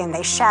story and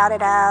they shout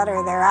it out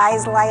or their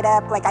eyes light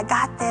up like, I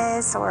got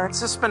this, or... It's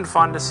just been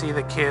fun to see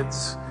the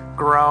kids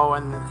grow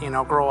and,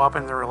 grow up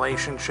in their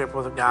relationship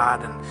with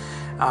God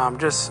and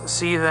just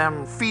see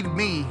them feed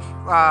me,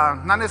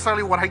 not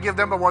necessarily what I give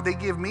them, but what they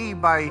give me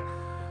by,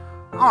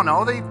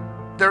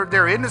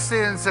 their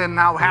innocence and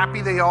how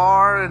happy they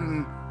are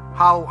and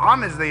how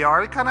honest they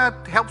are. It kind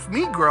of helps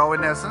me grow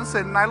in essence,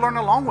 and I learn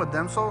along with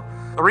them. So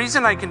the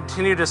reason I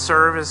continue to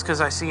serve is because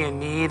I see a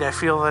need. I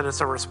feel that it's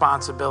a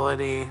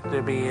responsibility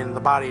to be in the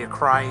body of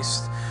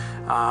Christ,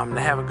 to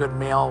have a good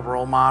male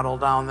role model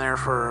down there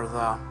for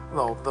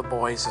the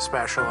boys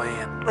especially.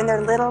 And when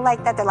they're little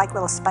like that, they're like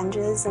little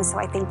sponges, and so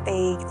I think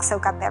they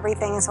soak up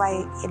everything. And so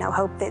I,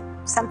 hope that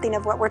something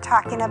of what we're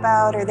talking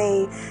about or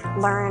they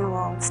learn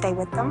will stay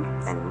with them,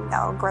 and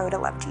they'll grow to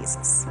love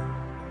Jesus.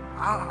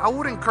 I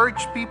would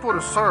encourage people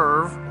to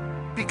serve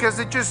because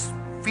it just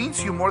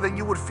feeds you more than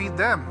you would feed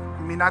them.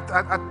 I mean,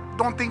 I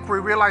don't think we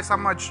realize how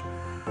much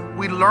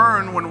we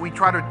learn when we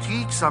try to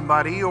teach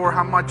somebody or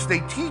how much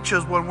they teach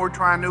us when we're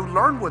trying to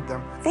learn with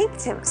them. I think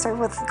to serve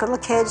with little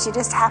kids, you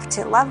just have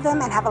to love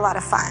them and have a lot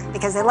of fun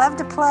because they love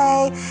to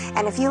play.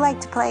 And if you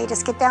like to play,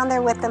 just get down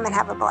there with them and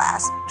have a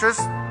blast.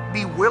 Just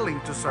be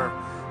willing to serve.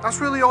 That's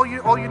really all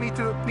you need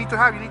to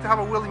have. You need to have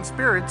a willing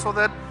spirit so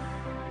that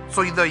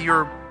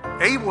you're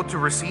able to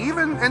receive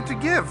and to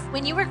give.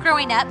 When you were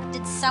growing up,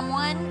 did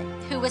someone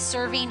who was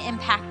serving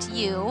impact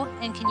you?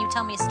 And can you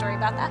tell me a story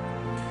about that?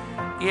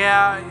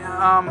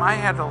 Yeah, I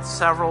had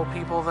several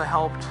people that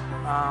helped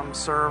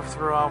serve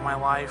throughout my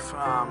life.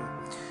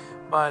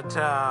 But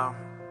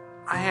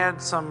I I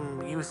had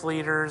some youth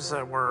leaders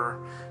that were,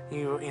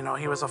 he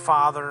was a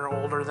father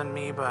older than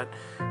me, but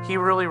he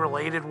really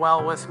related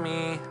well with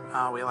me.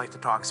 We like to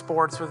talk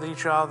sports with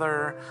each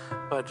other,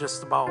 but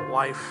just about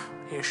life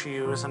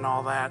issues and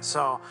all that.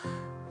 So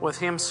with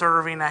him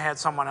serving, I had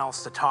someone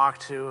else to talk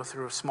to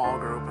through a small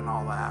group and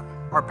all that.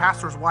 Our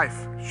pastor's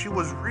wife, she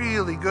was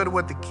really good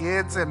with the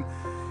kids, and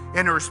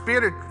in her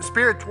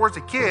spirit towards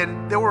the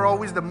kid, they were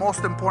always the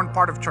most important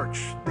part of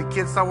church. The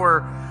kids that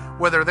were,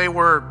 whether they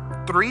were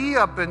 3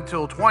 up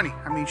until 20.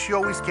 I mean, she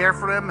always cared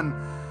for them,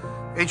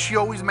 and she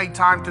always made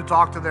time to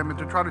talk to them and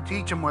to try to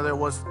teach them, whether it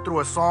was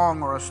through a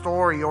song or a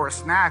story or a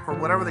snack or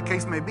whatever the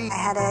case may be. I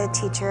had a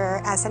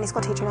teacher, a Sunday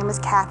school teacher, her name was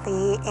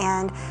Kathy,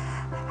 and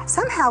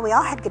somehow we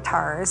all had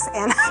guitars,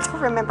 and I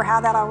don't remember how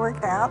that all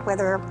worked out,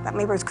 whether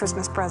maybe it was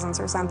Christmas presents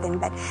or something,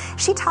 but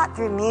she taught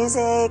through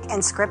music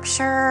and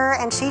scripture,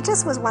 and she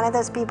just was one of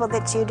those people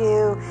that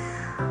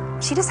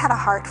she just had a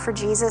heart for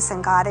Jesus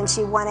and God, and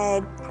she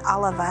wanted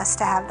all of us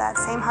to have that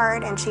same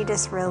heart, and she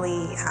just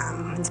really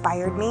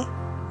inspired me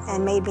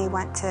and made me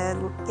want to,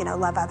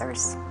 love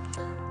others.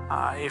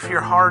 If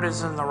your heart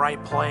is in the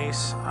right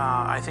place,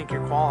 I think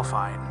you're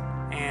qualified.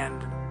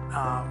 And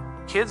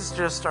kids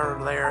just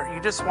are there.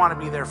 You just want to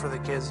be there for the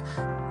kids.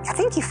 I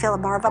think you feel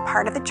more of a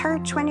part of the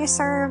church when you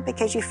serve,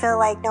 because you feel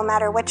like no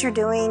matter what you're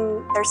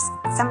doing, there's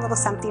some little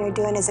something you're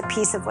doing is a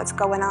piece of what's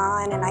going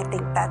on, and I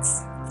think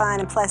that's fun.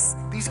 And plus,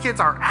 these kids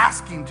are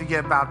asking to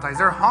get baptized.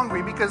 They're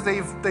hungry because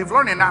they've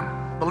learned it.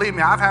 Now, believe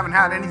me, I haven't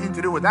had anything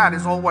to do with that.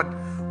 It's all what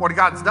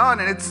God's done,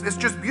 and it's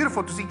just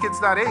beautiful to see kids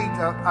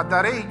at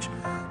that age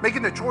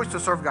making the choice to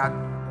serve God.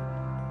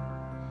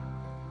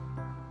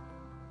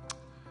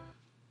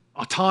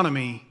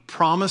 Autonomy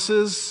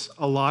promises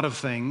a lot of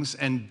things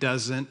and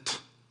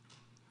doesn't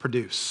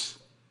produce.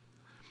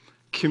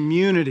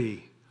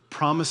 Community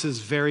promises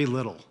very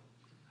little,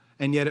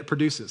 and yet it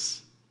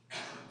produces.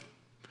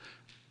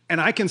 And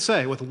I can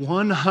say with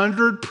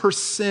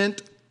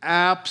 100%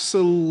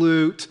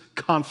 absolute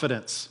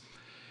confidence,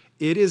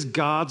 it is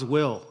God's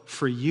will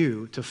for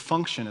you to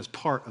function as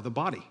part of the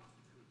body.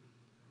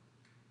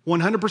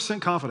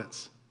 100%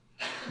 confidence.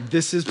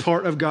 This is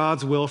part of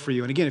God's will for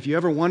you. And again, if you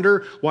ever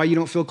wonder why you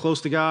don't feel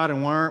close to God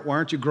and why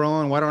aren't you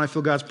growing, why don't I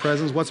feel God's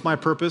presence, what's my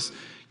purpose,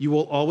 you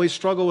will always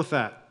struggle with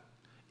that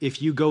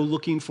if you go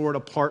looking for it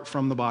apart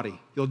from the body.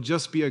 You'll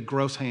just be a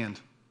gross hand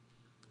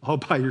all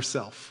by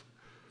yourself.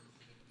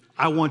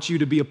 I want you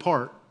to be a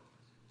part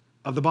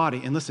of the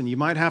body. And listen, you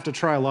might have to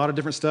try a lot of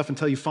different stuff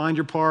until you find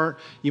your part.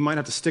 You might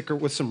have to stick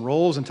with some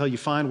roles until you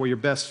find where your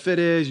best fit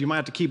is. You might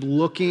have to keep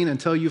looking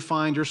until you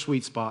find your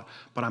sweet spot.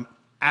 But I'm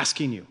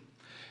asking you,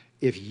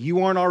 if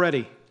you aren't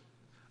already,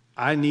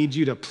 I need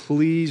you to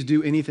please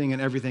do anything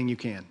and everything you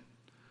can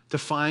to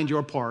find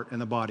your part in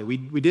the body. We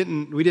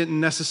didn't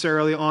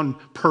necessarily on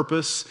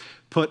purpose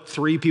put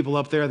 3 people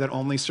up there that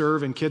only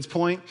serve in Kids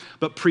Point,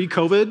 but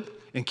pre-COVID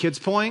in Kids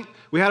Point,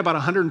 we had about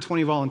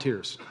 120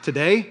 volunteers.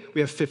 Today,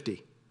 we have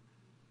 50.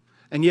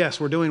 And yes,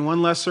 we're doing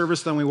one less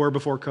service than we were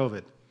before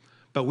COVID.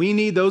 But we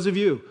need those of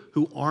you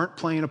who aren't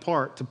playing a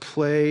part to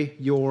play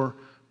your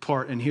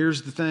part. And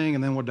here's the thing,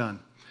 and then we're done.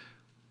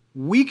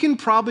 We can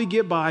probably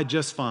get by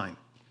just fine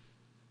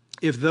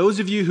if those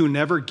of you who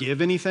never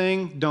give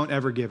anything don't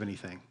ever give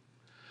anything.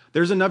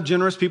 There's enough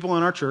generous people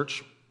in our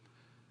church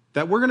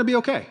that we're going to be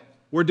okay.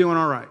 We're doing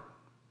all right.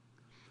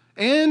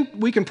 And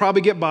we can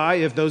probably get by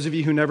if those of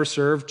you who never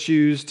serve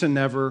choose to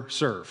never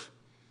serve.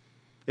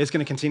 It's going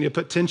to continue to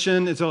put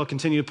tension, it'll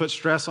continue to put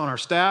stress on our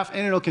staff,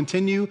 and it'll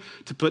continue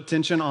to put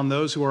tension on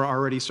those who are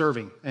already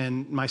serving.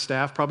 And my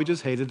staff probably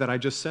just hated that I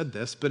just said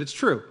this, but it's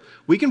true.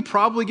 We can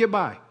probably get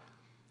by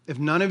if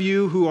none of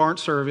you who aren't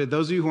serving,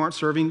 those of you who aren't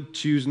serving,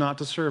 choose not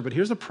to serve. But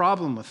here's the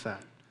problem with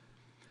that.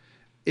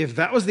 If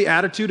that was the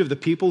attitude of the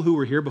people who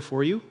were here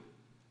before you,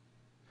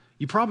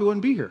 you probably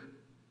wouldn't be here.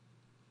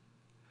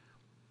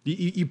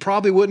 You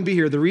probably wouldn't be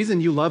here. The reason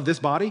you love this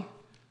body,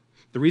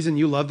 the reason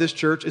you love this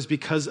church is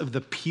because of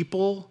the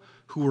people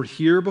who were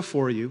here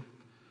before you,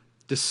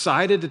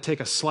 decided to take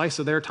a slice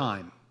of their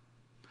time,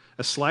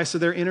 a slice of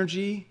their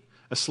energy,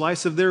 a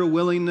slice of their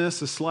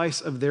willingness, a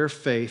slice of their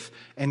faith,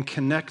 and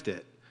connect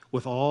it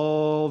with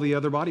all the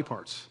other body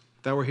parts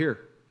that were here.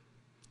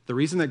 The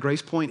reason that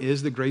Grace Point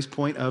is the Grace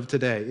Point of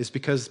today is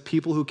because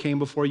people who came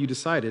before you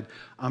decided,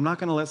 I'm not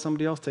going to let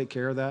somebody else take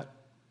care of that.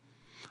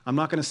 I'm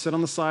not going to sit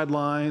on the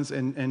sidelines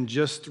and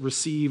just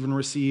receive and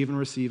receive and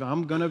receive.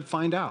 I'm going to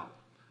find out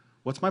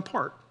what's my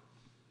part,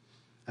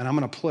 and I'm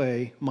going to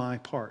play my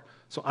part.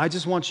 So I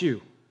just want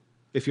you,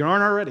 if you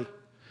aren't already,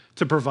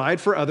 to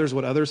provide for others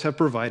what others have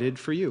provided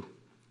for you.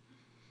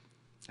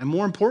 And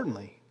more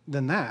importantly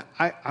than that,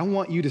 I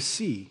want you to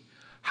see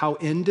how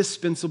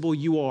indispensable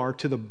you are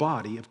to the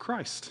body of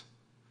Christ.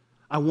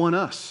 I want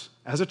us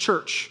as a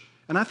church,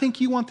 and I think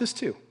you want this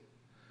too,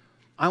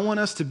 I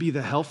want us to be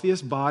the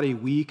healthiest body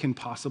we can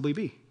possibly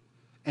be.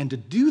 And to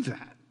do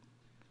that,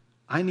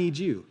 I need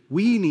you,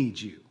 we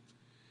need you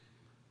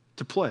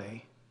to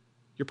play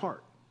your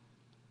part.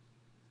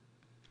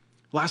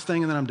 Last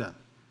thing, and then I'm done.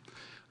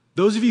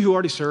 Those of you who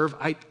already serve,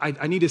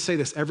 I need to say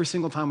this every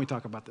single time we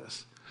talk about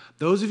this.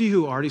 Those of you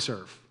who already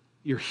serve,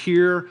 you're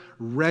here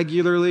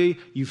regularly,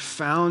 you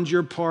found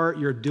your part,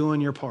 you're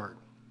doing your part.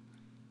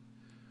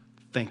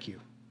 Thank you.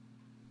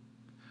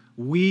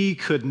 We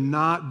could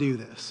not do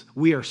this.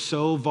 We are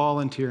so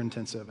volunteer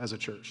intensive as a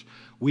church.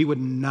 We would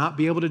not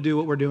be able to do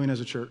what we're doing as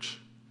a church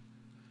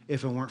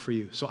if it weren't for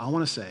you. So I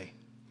want to say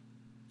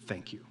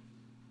thank you.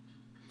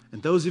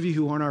 And those of you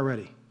who aren't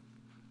already,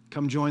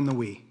 come join the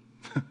we.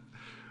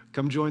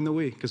 Come join the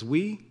we, because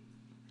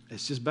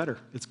it's just better.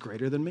 It's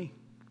greater than me.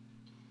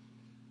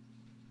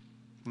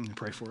 I'm going to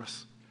pray for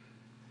us.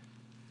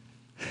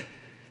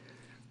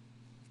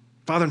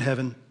 Father in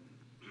heaven,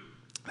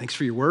 thanks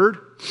for your word.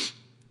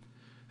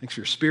 Thanks for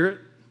your spirit.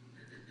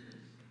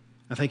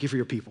 And thank you for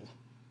your people.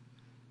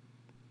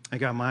 I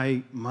got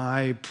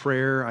my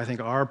prayer, I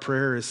think our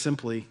prayer is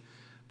simply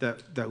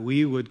that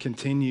we would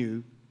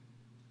continue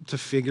to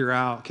figure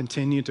out,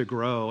 continue to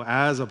grow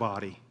as a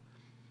body,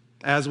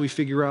 as we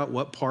figure out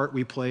what part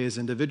we play as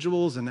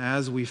individuals and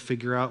as we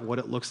figure out what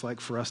it looks like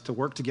for us to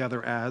work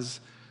together as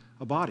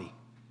a body.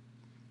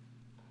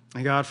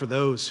 And God, for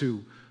those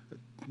who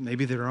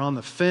maybe they're on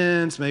the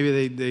fence,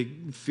 maybe they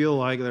feel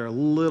like they're a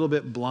little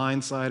bit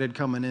blindsided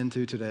coming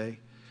into today,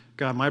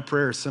 God, my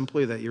prayer is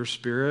simply that your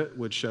spirit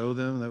would show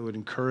them, that would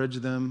encourage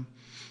them,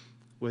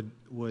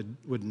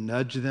 would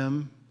nudge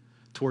them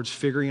towards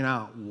figuring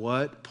out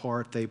what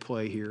part they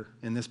play here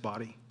in this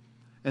body.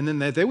 And then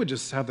that they would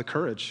just have the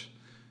courage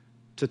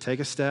to take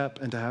a step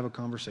and to have a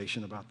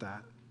conversation about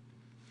that.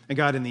 And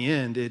God, in the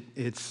end,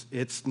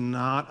 it's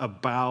not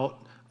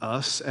about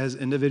us as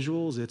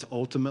individuals. It's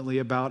ultimately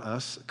about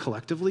us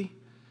collectively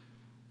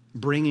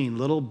bringing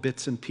little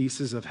bits and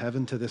pieces of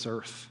heaven to this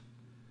earth.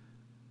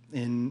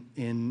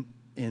 In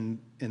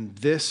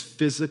this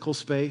physical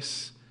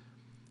space,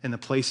 and the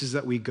places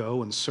that we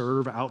go and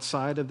serve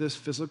outside of this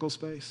physical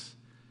space,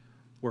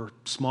 where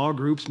small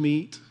groups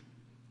meet,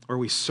 or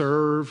we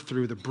serve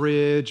through the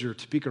bridge or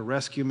Topeka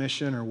Rescue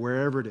Mission or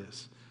wherever it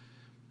is.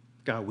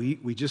 God,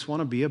 we just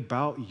want to be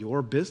about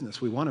your business.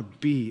 We want to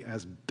be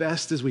as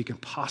best as we can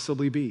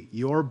possibly be,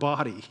 your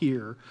body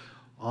here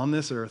on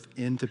this earth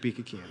in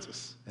Topeka,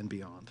 Kansas and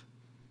beyond.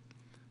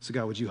 So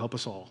God, would you help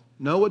us all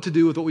know what to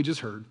do with what we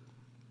just heard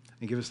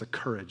and give us the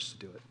courage to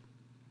do it.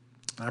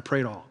 And I pray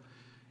it all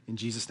in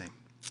Jesus' name.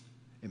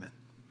 Amen.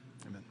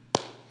 Amen.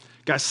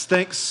 Guys,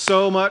 thanks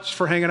so much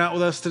for hanging out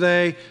with us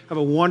today. Have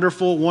a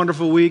wonderful,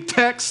 wonderful week.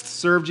 Text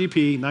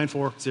ServeGP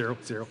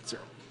 94000.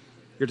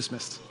 You're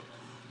dismissed.